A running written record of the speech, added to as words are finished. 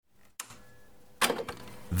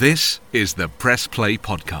This is the Press Play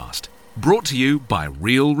Podcast, brought to you by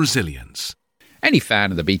Real Resilience. Any fan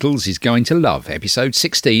of the Beatles is going to love episode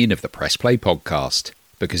 16 of the Press Play Podcast,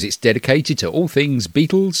 because it's dedicated to all things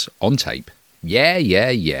Beatles on tape.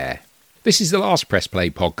 Yeah. This is the last Press Play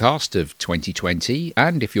Podcast of 2020,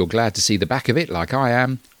 and if you're glad to see the back of it like I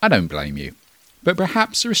am, I don't blame you. But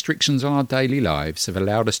perhaps the restrictions on our daily lives have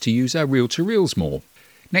allowed us to use our reel-to-reels more.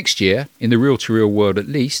 Next year, in the reel-to-reel world at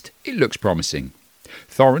least, it looks promising.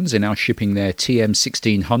 Thorens are now shipping their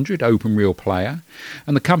TM1600 open reel player,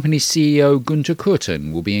 and the company's CEO Gunter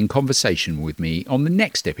Kurten will be in conversation with me on the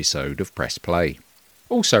next episode of Press Play.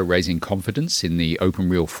 Also raising confidence in the open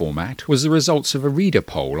reel format was the results of a reader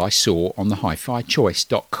poll I saw on the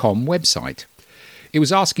HiFiChoice.com website. It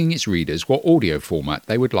was asking its readers what audio format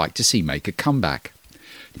they would like to see make a comeback.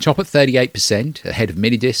 Top at 38%, ahead of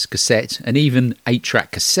minidisc, cassette, and even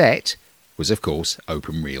 8-track cassette, was of course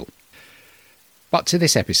open reel. But to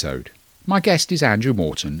this episode. My guest is Andrew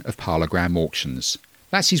Morton of Parlogram Auctions.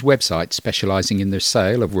 That's his website specialising in the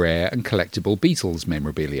sale of rare and collectible Beatles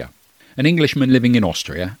memorabilia. An Englishman living in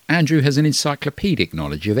Austria, Andrew has an encyclopedic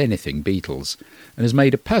knowledge of anything Beatles and has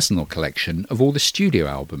made a personal collection of all the studio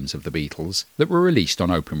albums of the Beatles that were released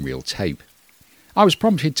on open reel tape. I was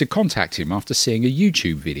prompted to contact him after seeing a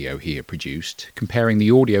YouTube video he had produced comparing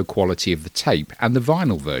the audio quality of the tape and the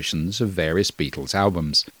vinyl versions of various Beatles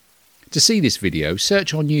albums. To see this video,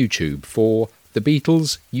 search on YouTube for The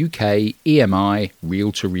Beatles UK EMI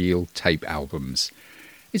Reel-to-Reel Tape Albums.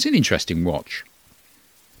 It's an interesting watch.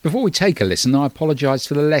 Before we take a listen, I apologise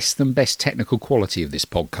for the less than best technical quality of this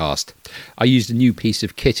podcast. I used a new piece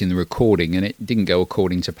of kit in the recording and it didn't go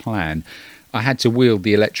according to plan. I had to wield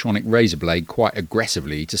the electronic razor blade quite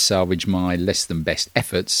aggressively to salvage my less than best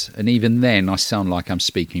efforts, and even then I sound like I'm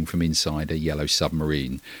speaking from inside a yellow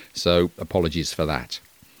submarine, so apologies for that.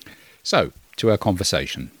 So, to our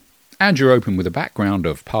conversation. Andrew opened with a background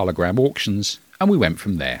of Parlogram Auctions, and we went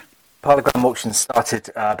from there. Parlogram Auctions started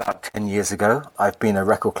about 10 years ago. I've been a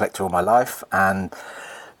record collector all my life, and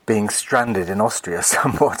being stranded in Austria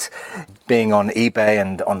somewhat, being on eBay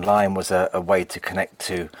and online was a way to connect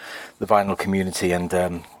to the vinyl community, and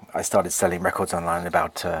I started selling records online in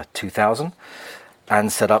about 2000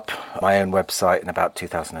 and set up my own website in about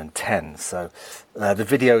 2010. So the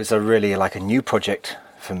videos are really like a new project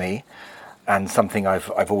for me and something I've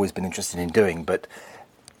always been interested in doing, but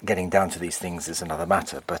getting down to these things is another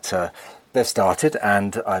matter. But they've started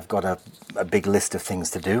and I've got a big list of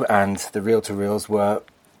things to do, and the reel-to-reels were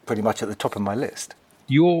pretty much at the top of my list.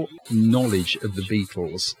 Your knowledge of the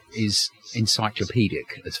Beatles is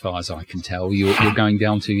encyclopedic, as far as I can tell. You're going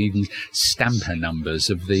down to even stamper numbers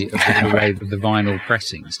of the array of the vinyl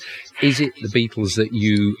pressings. Is it the Beatles that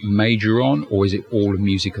you major on, or is it all the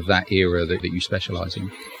music of that era that you specialise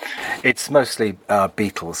in? It's mostly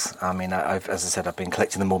Beatles. I mean, as I said, I've been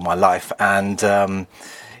collecting them all my life, and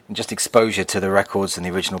just exposure to the records and the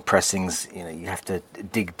original pressings. You know, you have to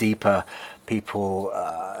dig deeper. People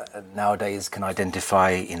nowadays can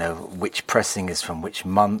identify, which pressing is from which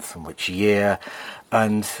month and which year,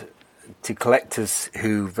 and to collectors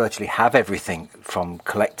who virtually have everything from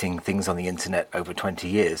collecting things on the internet over 20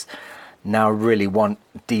 years, now really want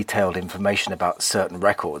detailed information about certain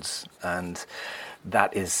records, and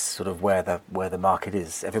that is sort of where the market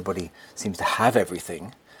is. Everybody seems to have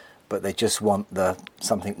everything, but they just want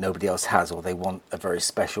something nobody else has, or they want a very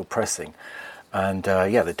special pressing. And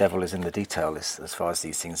the devil is in the detail as far as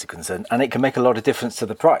these things are concerned. And it can make a lot of difference to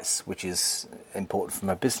the price, which is important from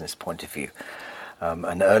a business point of view.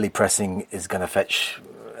 An early pressing is going to fetch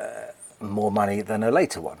more money than a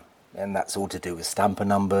later one. And that's all to do with stamper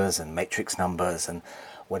numbers and matrix numbers and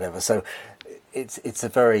whatever. So it's a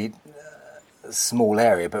very small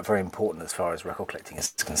area, but very important as far as record collecting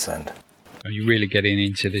is concerned. Are you really getting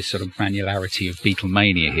into this sort of granularity of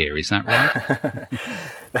Beatlemania here, is that right?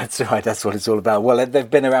 That's right, that's what it's all about. Well, they've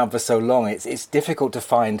been around for so long, it's difficult to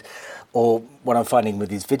find, or what I'm finding with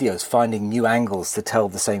these videos, finding new angles to tell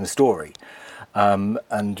the same story.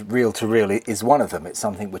 And reel-to-reel is one of them. It's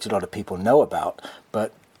something which a lot of people know about,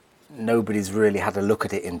 but nobody's really had a look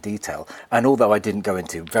at it in detail. And although I didn't go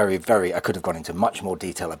into I could have gone into much more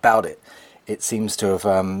detail about it, it seems to have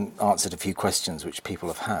answered a few questions which people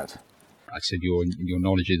have had. I said your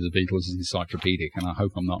knowledge of the Beatles is encyclopedic, and I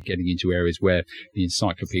hope I'm not getting into areas where the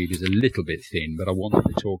encyclopedia is a little bit thin, but I wanted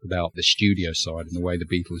to talk about the studio side and the way the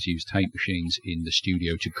Beatles used tape machines in the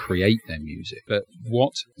studio to create their music. But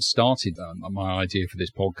what started my idea for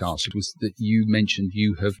this podcast was that you mentioned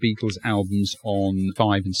you have Beatles albums on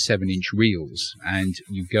 5 and 7 inch reels, and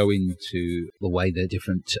you go into the way they're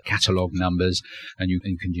different catalogue numbers, and you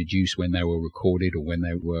can deduce when they were recorded or when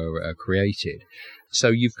they were created. So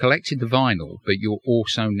you've collected the vinyl, but you're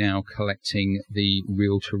also now collecting the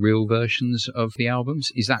reel-to-reel versions of the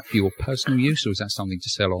albums. Is that for your personal use, or is that something to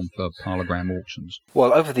sell on for parlogram auctions?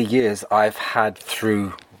 Well, over the years, I've had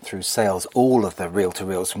through sales all of the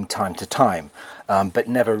reel-to-reels from time to time, but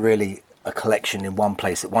never really a collection in one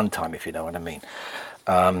place at one time, if you know what I mean.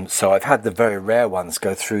 So I've had the very rare ones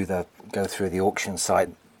go through the auction site,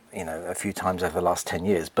 a few times over the last 10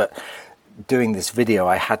 years. But doing this video,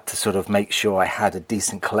 I had to sort of make sure I had a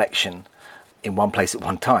decent collection in one place at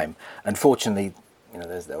one time. Unfortunately,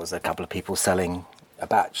 there was a couple of people selling a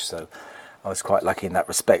batch, so I was quite lucky in that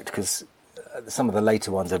respect, because some of the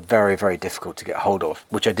later ones are very, very difficult to get hold of,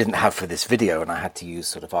 which I didn't have for this video, and I had to use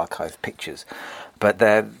sort of archived pictures. But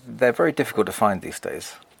they're very difficult to find these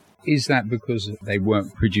days. Is that because they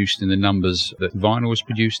weren't produced in the numbers that vinyl was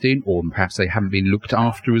produced in, or perhaps they haven't been looked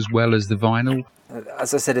after as well as the vinyl?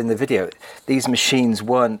 As I said in the video, these machines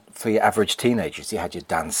weren't for your average teenagers. You had your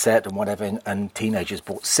Dansette and whatever, and teenagers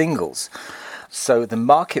bought singles. So the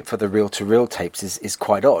market for the reel-to-reel tapes is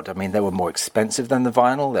quite odd. I mean, they were more expensive than the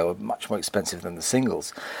vinyl. They were much more expensive than the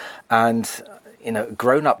singles. And,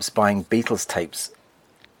 grown-ups buying Beatles tapes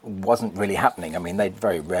wasn't really happening. I mean, they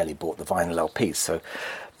very rarely bought the vinyl LPs, so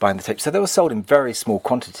buying the tapes. So they were sold in very small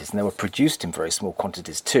quantities, and they were produced in very small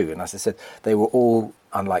quantities too. And as I said, they were all,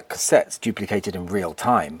 unlike cassettes, duplicated in real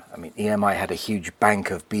time. I mean, EMI had a huge bank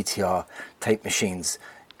of BTR tape machines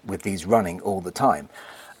with these running all the time.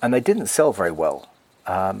 And they didn't sell very well.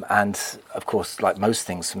 And of course, like most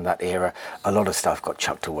things from that era, a lot of stuff got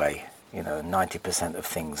chucked away. 90% of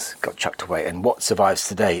things got chucked away. And what survives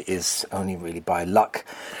today is only really by luck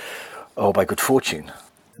or by good fortune.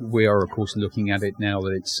 We are, of course, looking at it now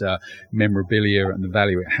that it's memorabilia and the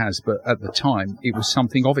value it has. But at the time, it was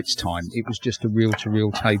something of its time. It was just a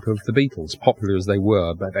reel-to-reel tape of the Beatles, popular as they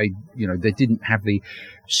were. But they didn't have the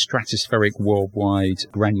stratospheric worldwide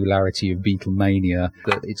granularity of Beatlemania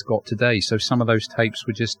that it's got today. So some of those tapes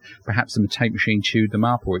were just, perhaps the tape machine chewed them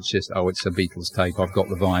up, or it's just, it's a Beatles tape, I've got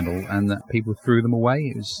the vinyl, and that people threw them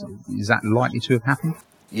away. Is that likely to have happened?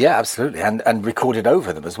 Yeah, absolutely, and recorded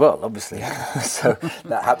over them as well, obviously. So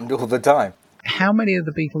that happened all the time. How many of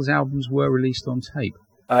the Beatles albums were released on tape?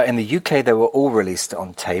 In the UK, they were all released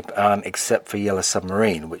on tape, except for Yellow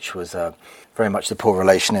Submarine, which was very much the poor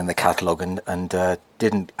relation in the catalogue, and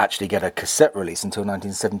didn't actually get a cassette release until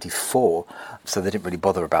 1974, so they didn't really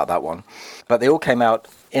bother about that one. But they all came out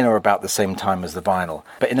in or about the same time as the vinyl.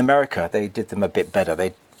 But in America, they did them a bit better.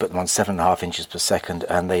 They put them on 7.5 inches per second,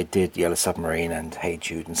 and they did Yellow Submarine and Hey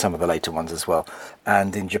Jude and some of the later ones as well.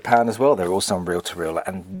 And in Japan as well, they were also on reel-to-reel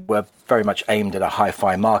and were very much aimed at a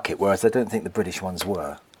hi-fi market, whereas I don't think the British ones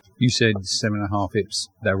were. You said 7.5 IPs,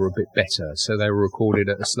 they were a bit better, so they were recorded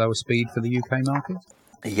at a slower speed for the UK market?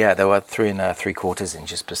 Yeah, they were 3 3/4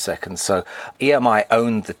 inches per second. So EMI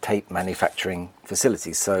owned the tape manufacturing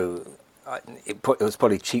facility, so it was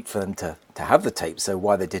probably cheap for them to have the tape, so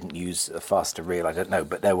why they didn't use a faster reel, I don't know.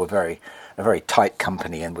 But they were a very tight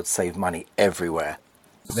company and would save money everywhere.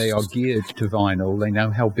 They are geared to vinyl. They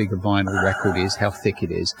know how big a vinyl record is, how thick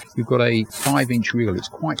it is. You've got a 5-inch reel. It's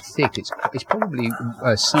quite thick. It's probably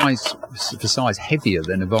size heavier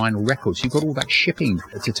than a vinyl record. So you've got all that shipping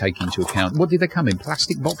to take into account. What did they come in?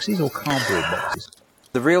 Plastic boxes or cardboard boxes?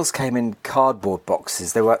 The reels came in cardboard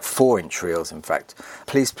boxes. They were 4-inch reels, in fact.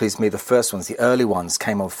 Please Me, the first ones, the early ones,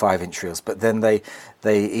 came on 5-inch reels, but then they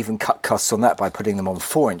even cut costs on that by putting them on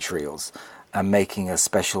 4-inch reels and making a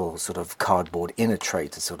special sort of cardboard inner tray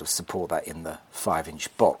to sort of support that in the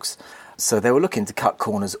 5-inch box. So they were looking to cut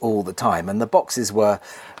corners all the time, and the boxes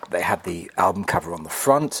they had the album cover on the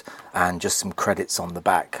front and just some credits on the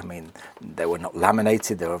back. I mean, they were not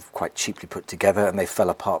laminated, they were quite cheaply put together, and they fell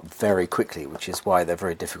apart very quickly, which is why they're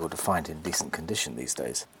very difficult to find in decent condition these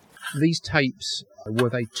days. These tapes, were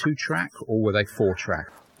they 2-track or were they 4-track?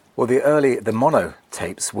 Well, the mono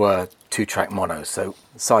tapes were 2-track mono, so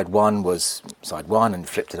side 1 was side 1 and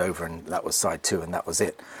flipped it over, and that was side 2, and that was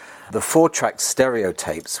it. The 4-track stereo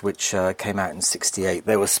tapes, which came out in 1968,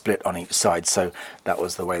 they were split on each side, so that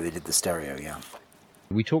was the way they did the stereo, yeah.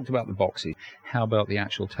 We talked about the boxes. How about the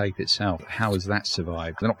actual tape itself? How has that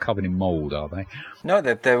survived? They're not covered in mould, are they? No,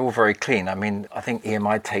 they're all very clean. I mean, I think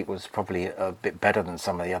EMI tape was probably a bit better than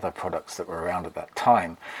some of the other products that were around at that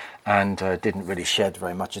time, and didn't really shed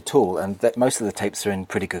very much at all. And most of the tapes are in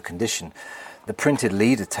pretty good condition. The printed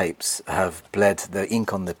leader tapes have bled, the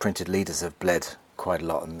ink on the printed leaders have bled quite a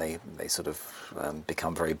lot, and they sort of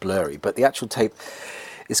become very blurry. But the actual tape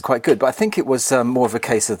is quite good. But I think it was more of a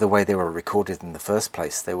case of the way they were recorded in the first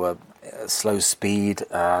place. They were slow speed,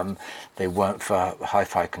 they weren't for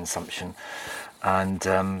hi-fi consumption, and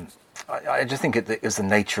I just think it was the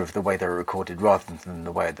nature of the way they were recorded rather than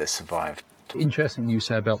the way they survived. Interesting you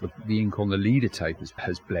say about the ink on the leader tape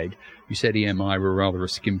has bled. You said EMI were rather a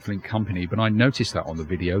skinflint company, but I noticed that on the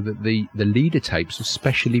video that the leader tapes were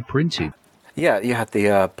specially printed. Yeah, you had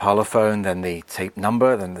the parlophone, then the tape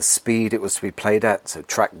number, then the speed it was to be played at, so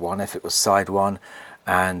track 1 if it was side 1,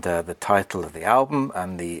 and the title of the album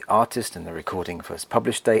and the artist and the recording first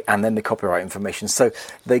published date, and then the copyright information. So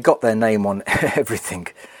they got their name on everything.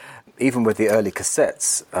 Even with the early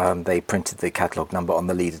cassettes, they printed the catalogue number on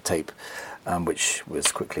the leader tape, which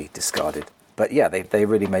was quickly discarded. But yeah, they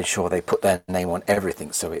really made sure they put their name on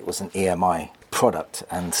everything, so it was an EMI product,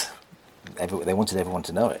 and they wanted everyone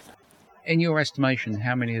to know it. In your estimation,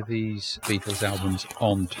 how many of these Beatles albums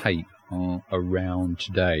on tape are around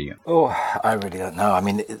today? Oh, I really don't know. I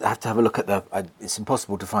mean, I have to have a look at it's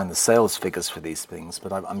impossible to find the sales figures for these things,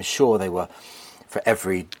 but I'm sure they were, for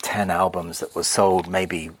every 10 albums that were sold,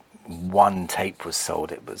 maybe 1 tape was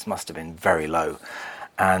sold. Must have been very low.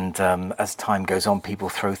 And as time goes on, people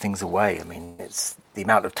throw things away. I mean, it's the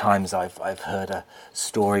amount of times I've heard a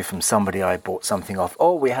story from somebody I bought something off.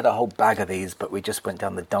 Oh, we had a whole bag of these, but we just went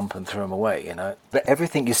down the dump and threw them away, you know. But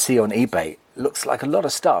everything you see on eBay looks like a lot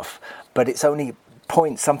of stuff, but it's only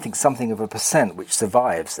something of a percent which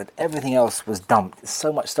survives, and everything else was dumped.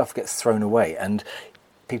 So much stuff gets thrown away, and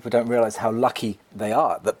people don't realise how lucky they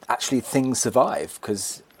are that actually things survive,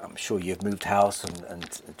 because I'm sure you've moved house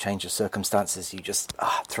and change of circumstances, you just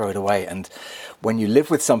throw it away. And when you live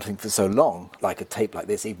with something for so long, like a tape like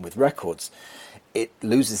this, even with records, it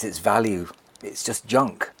loses its value. It's just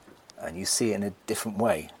junk, and you see it in a different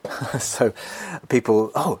way. So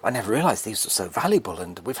people, I never realised these were so valuable,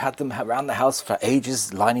 and we've had them around the house for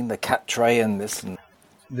ages, lining the cat tray and this and...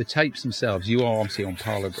 The tapes themselves, you are obviously on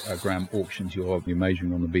Parlogram auctions, you're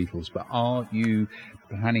majoring on the Beatles, but are you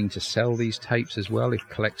planning to sell these tapes as well? If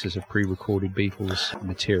collectors of pre-recorded Beatles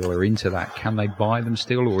material are into that, can they buy them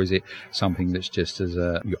still, or is it something that's just as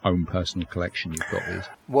your own personal collection you've got these?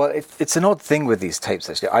 Well, it's an odd thing with these tapes,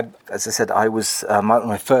 actually. As I said, I was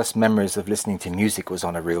my first memories of listening to music was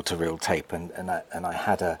on a reel-to-reel tape, and I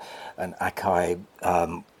had an Akai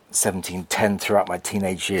 1710 throughout my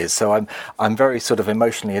teenage years, so I'm very sort of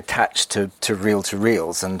emotionally attached to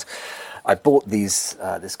reel-to-reels, and I bought this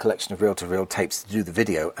collection of reel-to-reel tapes to do the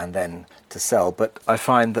video and then to sell. But I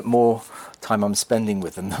find that more time I'm spending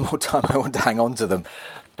with them, the more time I want to hang on to them.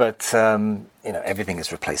 But everything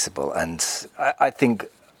is replaceable, and I think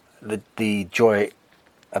the joy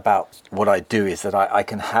about what I do is that I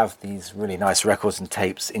can have these really nice records and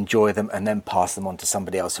tapes, enjoy them, and then pass them on to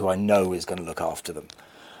somebody else who I know is going to look after them.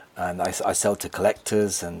 And I sell to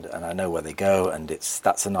collectors, and I know where they go, and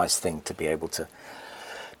that's a nice thing to be able to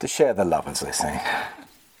share the love, as they say.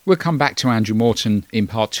 We'll come back to Andrew Morton in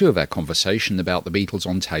part 2 of our conversation about the Beatles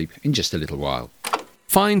on tape in just a little while.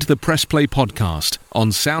 Find the Press Play podcast on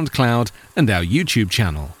SoundCloud and our YouTube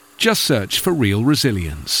channel. Just search for Real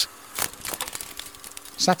Resilience.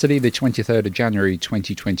 Saturday the 23rd of January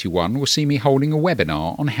 2021 will see me holding a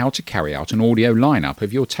webinar on how to carry out an audio lineup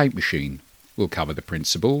of your tape machine. We'll cover the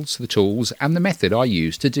principles, the tools and the method I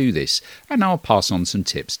use to do this, and I'll pass on some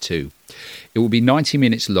tips too. It will be 90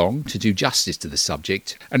 minutes long to do justice to the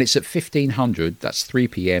subject, and it's at 1500, that's 3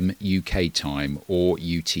 p.m. UK time or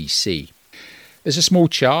UTC. There's a small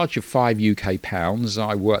charge of £5 UK.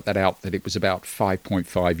 I worked that out that it was about €5.5,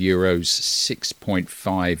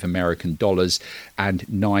 6.5 American dollars and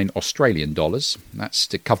 $9 Australian dollars. That's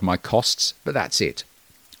to cover my costs, but that's it.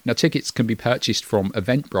 Now, tickets can be purchased from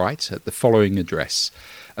Eventbrite at the following address: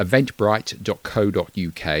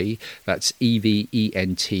 eventbrite.co.uk, that's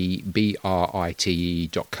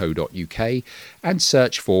eventbrite.co.uk, and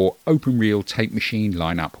search for Open Reel Tape Machine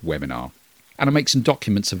Lineup Webinar. And I make some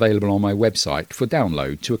documents available on my website for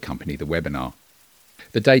download to accompany the webinar.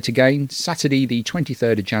 The date again, Saturday the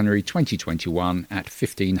 23rd of January 2021 at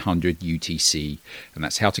 1500 UTC, and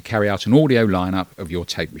that's how to carry out an audio lineup of your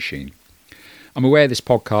tape machine. I'm aware this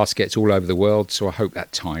podcast gets all over the world, so I hope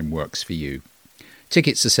that time works for you.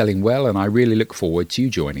 Tickets are selling well, and I really look forward to you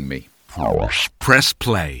joining me. Press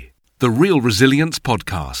Play, the Real Resilience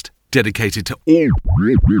podcast, dedicated to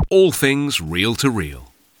all things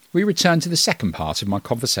reel-to-reel. We return to the second part of my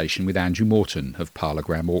conversation with Andrew Morton of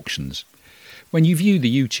Parlogram Auctions. When you view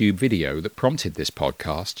the YouTube video that prompted this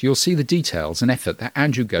podcast, you'll see the details and effort that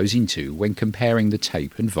Andrew goes into when comparing the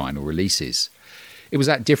tape and vinyl releases. It was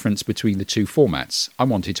that difference between the two formats I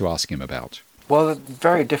wanted to ask him about. Well,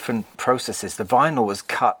 very different processes. The vinyl was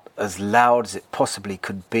cut as loud as it possibly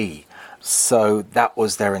could be. So that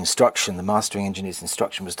was their instruction. The mastering engineer's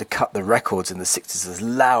instruction was to cut the records in the 60s as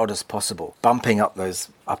loud as possible, bumping up those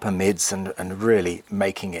upper mids and really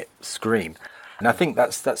making it scream. And I think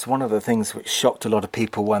that's one of the things which shocked a lot of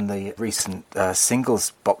people when the recent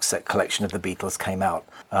singles box set collection of the Beatles came out.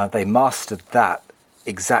 They mastered that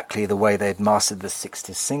exactly the way they'd mastered the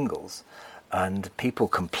 60s singles. And people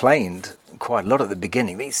complained quite a lot at the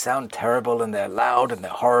beginning. These sound terrible and they're loud and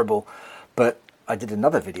they're horrible. But I did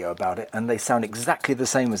another video about it and they sound exactly the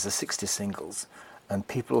same as the 60s singles. And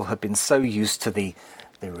people have been so used to the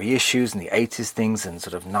reissues and the 80s things and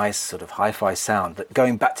sort of nice sort of hi-fi sound that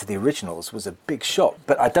going back to the originals was a big shock.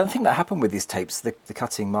 But I don't think that happened with these tapes. The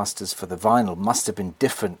cutting masters for the vinyl must have been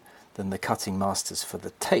different than the cutting masters for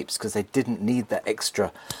the tapes, because they didn't need that extra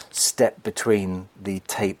step between the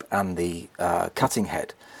tape and the cutting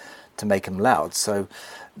head to make them loud. So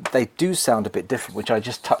they do sound a bit different, which I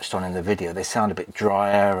just touched on in the video. They sound a bit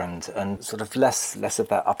drier and sort of less of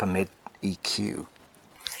that upper mid EQ.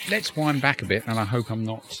 Let's wind back a bit, and I hope I'm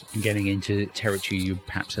not getting into territory you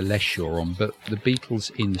perhaps are less sure on, but the Beatles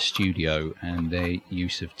in the studio and their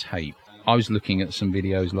use of tape. I was looking at some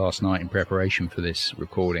videos last night in preparation for this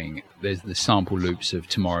recording. There's the sample loops of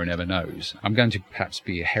Tomorrow Never Knows. I'm going to perhaps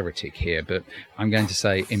be a heretic here, but I'm going to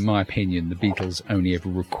say, in my opinion, the Beatles only ever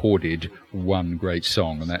recorded one great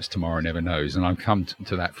song, and that's Tomorrow Never Knows. And I've come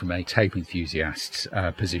to that from a tape enthusiast's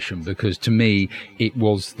position, because to me, it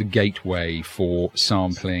was the gateway for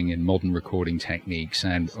sampling and modern recording techniques,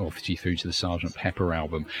 and obviously through to the Sgt. Pepper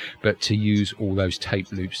album. But to use all those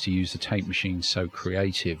tape loops, to use the tape machine so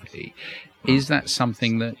creatively, is that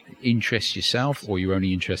something that interests yourself, or you're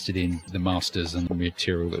only interested in the masters and the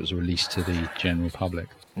material that was released to the general public?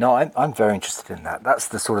 No, I'm very interested in that. That's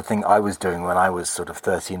the sort of thing I was doing when I was sort of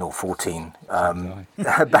 13 or 14.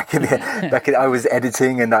 Back in I was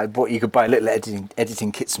editing, and you could buy little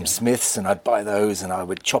editing kits from Smiths, and I'd buy those, and I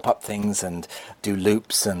would chop up things and do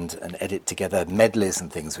loops and edit together medleys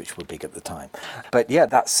and things, which were big at the time. But yeah,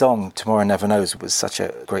 that song Tomorrow Never Knows was such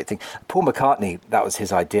a great thing. Paul McCartney, that was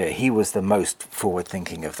his idea. He was the most forward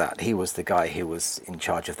thinking of that. He was the guy who was in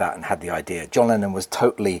charge of that and had the idea. John Lennon was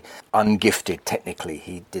totally ungifted technically.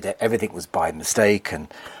 He did it, everything was by mistake, and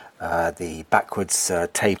the backwards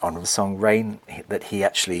tape on the song Rain that he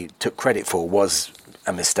actually took credit for was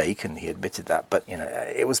a mistake, and he admitted that. But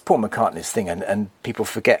it was Paul McCartney's thing, and people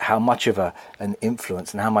forget how much of an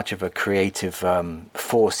influence and how much of a creative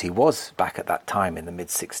force he was back at that time in the mid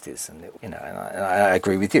 60s. And I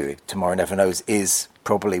agree with you. Tomorrow Never Knows is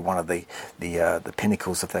probably one of the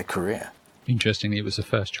pinnacles of their career. Interestingly, it was the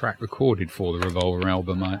first track recorded for the Revolver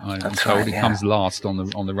album. I'm told right, it comes last on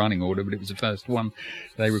the running order, but it was the first one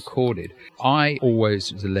they recorded. I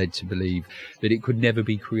always was led to believe that it could never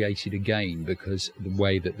be created again, because the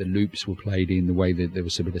way that the loops were played in, the way that there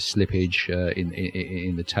was a bit of slippage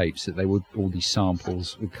in the tapes, that all these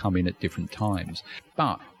samples would come in at different times.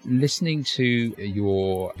 But listening to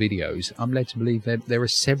your videos, I'm led to believe that there are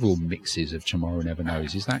several mixes of Tomorrow Never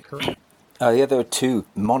Knows. Is that correct? Yeah, there were two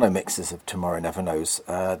mono mixes of Tomorrow Never Knows.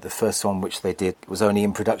 The first one, which they did, was only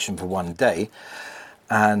in production for one day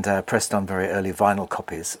and pressed on very early vinyl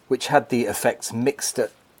copies, which had the effects mixed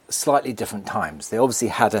at slightly different times. They obviously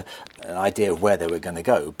had an idea of where they were going to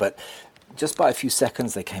go, but just by a few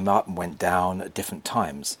seconds they came up and went down at different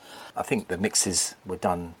times. I think the mixes were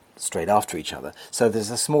done straight after each other, so there's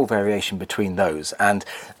a small variation between those. And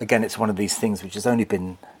again, it's one of these things which has only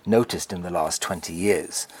been noticed in the last 20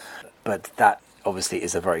 years. But that obviously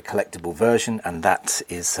is a very collectible version, and that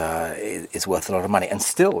is worth a lot of money, and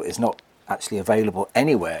still is not actually available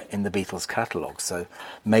anywhere in the Beatles catalogue. So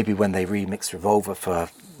maybe when they remix Revolver for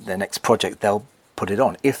their next project, they'll put it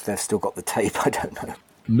on, if they've still got the tape. I don't know.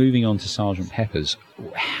 Moving on to Sgt. Pepper's,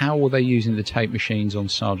 how were they using the tape machines on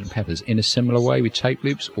Sgt. Pepper's? In a similar way with tape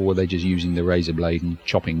loops, or were they just using the razor blade and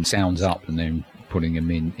chopping sounds up and then putting them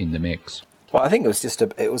in the mix? Well, I think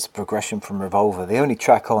it was a progression from Revolver. The only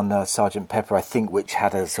track on Sgt. Pepper, I think, which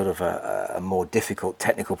had a sort of a more difficult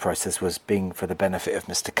technical process, was Being for the Benefit of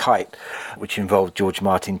Mr. Kite, which involved George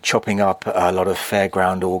Martin chopping up a lot of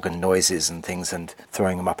fairground organ noises and things and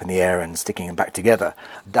throwing them up in the air and sticking them back together.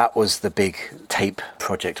 That was the big tape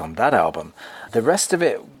project on that album. The rest of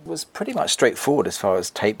it was pretty much straightforward as far as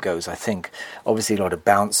tape goes, I think. Obviously a lot of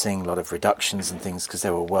bouncing, a lot of reductions and things, because they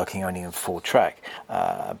were working only in 4-track.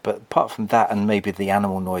 But apart from that, and maybe the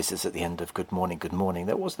animal noises at the end of Good Morning, Good Morning,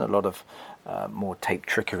 there wasn't a lot of more tape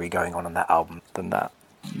trickery going on that album than that.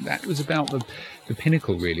 that was about the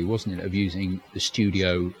pinnacle, really, wasn't it, of using the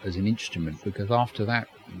studio as an instrument? Because after that,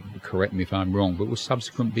 correct me if I'm wrong, but were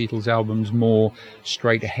subsequent Beatles albums more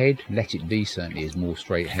straight ahead? Let It Be certainly is more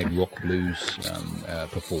straight ahead rock blues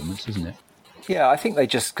performance, isn't it? Yeah, I think they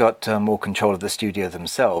just got more control of the studio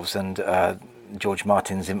themselves, and George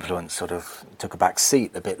Martin's influence sort of took a back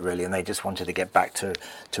seat a bit, really, and they just wanted to get back to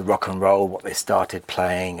rock and roll, what they started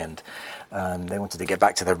playing, and they wanted to get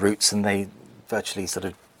back to their roots, and they virtually sort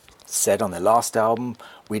of said on their last album,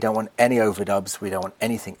 we don't want any overdubs, we don't want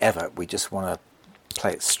anything ever, we just want to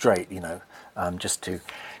play it straight, just to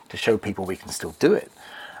show people we can still do it.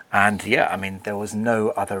 And yeah, I mean, there was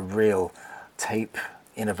no other real tape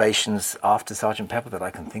innovations after Sgt. Pepper that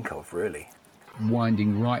I can think of, really.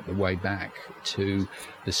 Winding right the way back to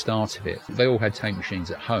the start of it, they all had tape machines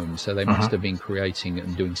at home, so they must have been creating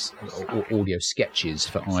and doing audio sketches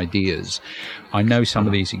for ideas. I know some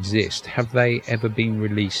of these exist. Have they ever been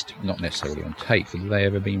released, not necessarily on tape, but have they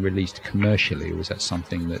ever been released commercially, or is that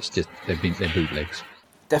something that's just they're bootlegs?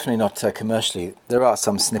 Definitely not commercially. There are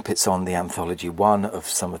some snippets on the Anthology 1 of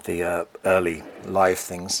some of the early live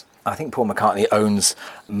things. I think Paul McCartney owns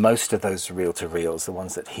most of those reel-to-reels, the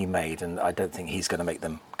ones that he made, and I don't think he's going to make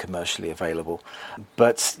them commercially available.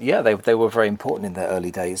 But yeah, they were very important in their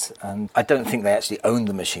early days, and I don't think they actually owned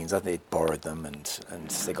the machines. I think they borrowed them and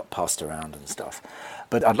they got passed around and stuff.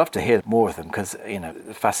 But I'd love to hear more of them because,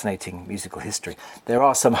 fascinating musical history. There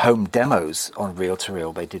are some home demos on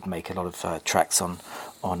reel-to-reel. They did make a lot of tracks on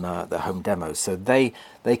the home demos, so they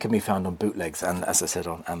can be found on bootlegs and, as I said,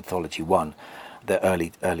 on Anthology 1. The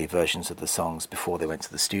early versions of the songs before they went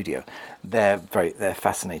to the studio. They're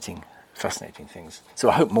fascinating things. So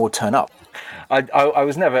I hope more turn up. I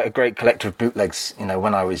was never a great collector of bootlegs,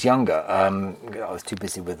 when I was younger. I was too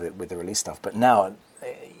busy with the release stuff. But now,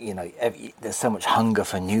 there's so much hunger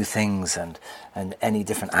for new things and any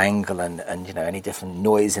different angle and any different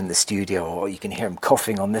noise in the studio, or you can hear them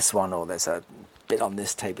coughing on this one, or there's a bit on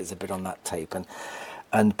this tape, there's a bit on that tape,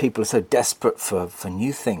 and people are so desperate for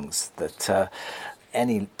new things that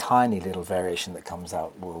any tiny little variation that comes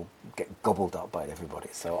out will get gobbled up by everybody.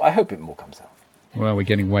 So I hope it more comes out. Well, we're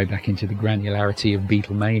getting way back into the granularity of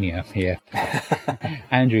Beatlemania here.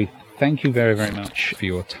 Andrew, thank you very, very much for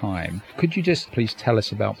your time. Could you just please tell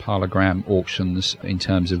us about Parlogram Auctions in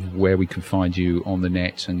terms of where we can find you on the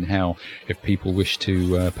net and how, if people wish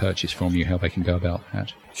to purchase from you, how they can go about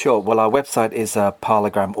that? Sure. Well, our website is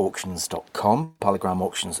parlogramauctions.com. Parlogram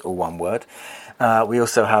Auctions, all one word. We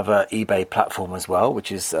also have an eBay platform as well,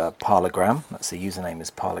 which is Parlogram. That's the username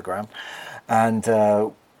is Parlogram. And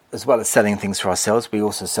as well as selling things for ourselves, we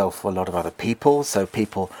also sell for a lot of other people. So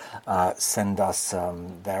people send us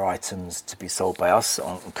their items to be sold by us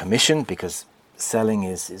on commission, because selling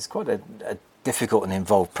is quite a difficult and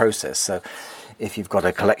involved process. So if you've got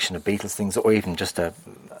a collection of Beatles things, or even just a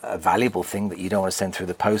valuable thing that you don't want to send through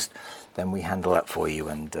the post, then we handle that for you,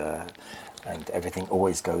 and everything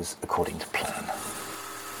always goes according to plan.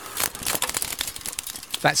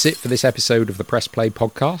 That's it for this episode of the Press Play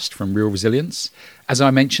podcast from Real Resilience. As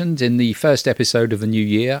I mentioned in the first episode of the new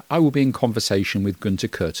year, I will be in conversation with Gunter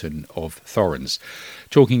Curtin of Thorens,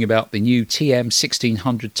 talking about the new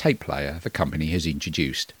TM1600 tape player the company has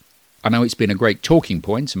introduced. I know it's been a great talking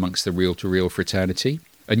point amongst the reel-to-reel fraternity.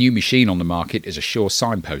 A new machine on the market is a sure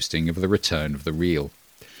signposting of the return of the reel.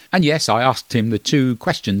 And yes, I asked him the two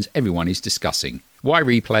questions everyone is discussing: why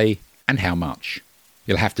replay and how much?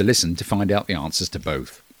 You'll have to listen to find out the answers to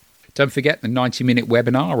both. Don't forget the 90-minute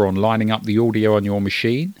webinar on lining up the audio on your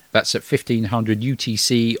machine. That's at 1500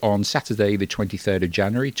 UTC on Saturday the 23rd of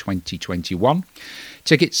January 2021.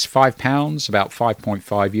 Tickets £5, about €5.5,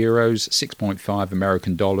 $6.5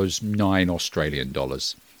 American dollars, $9 Australian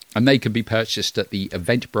dollars. And they can be purchased at the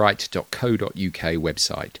eventbrite.co.uk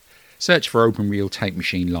website. Search for Open Reel Tape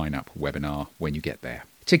Machine Lineup webinar when you get there.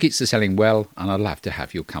 Tickets are selling well, and I'd love to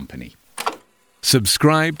have your company.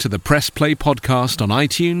 Subscribe to the Press Play podcast on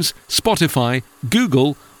iTunes, Spotify,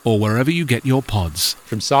 Google, or wherever you get your pods.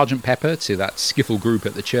 From Sgt. Pepper to that skiffle group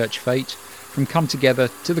at the Church Fete, from Come Together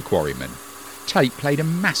to the Quarrymen, tape played a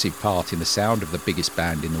massive part in the sound of the biggest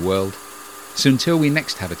band in the world. So until we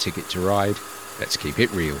next have a ticket to ride, let's keep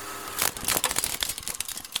it real.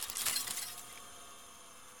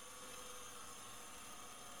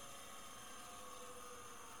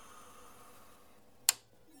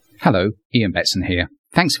 Hello, Ian Betson here.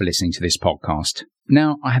 Thanks for listening to this podcast.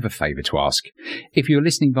 Now, I have a favour to ask. If you're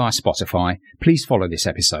listening via Spotify, please follow this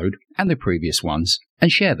episode and the previous ones,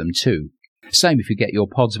 and share them too. Same if you get your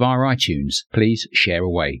pods via iTunes. Please share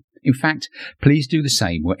away. In fact, please do the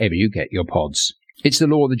same wherever you get your pods. It's the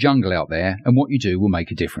law of the jungle out there, and what you do will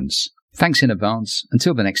make a difference. Thanks in advance.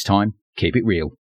 Until the next time, keep it real.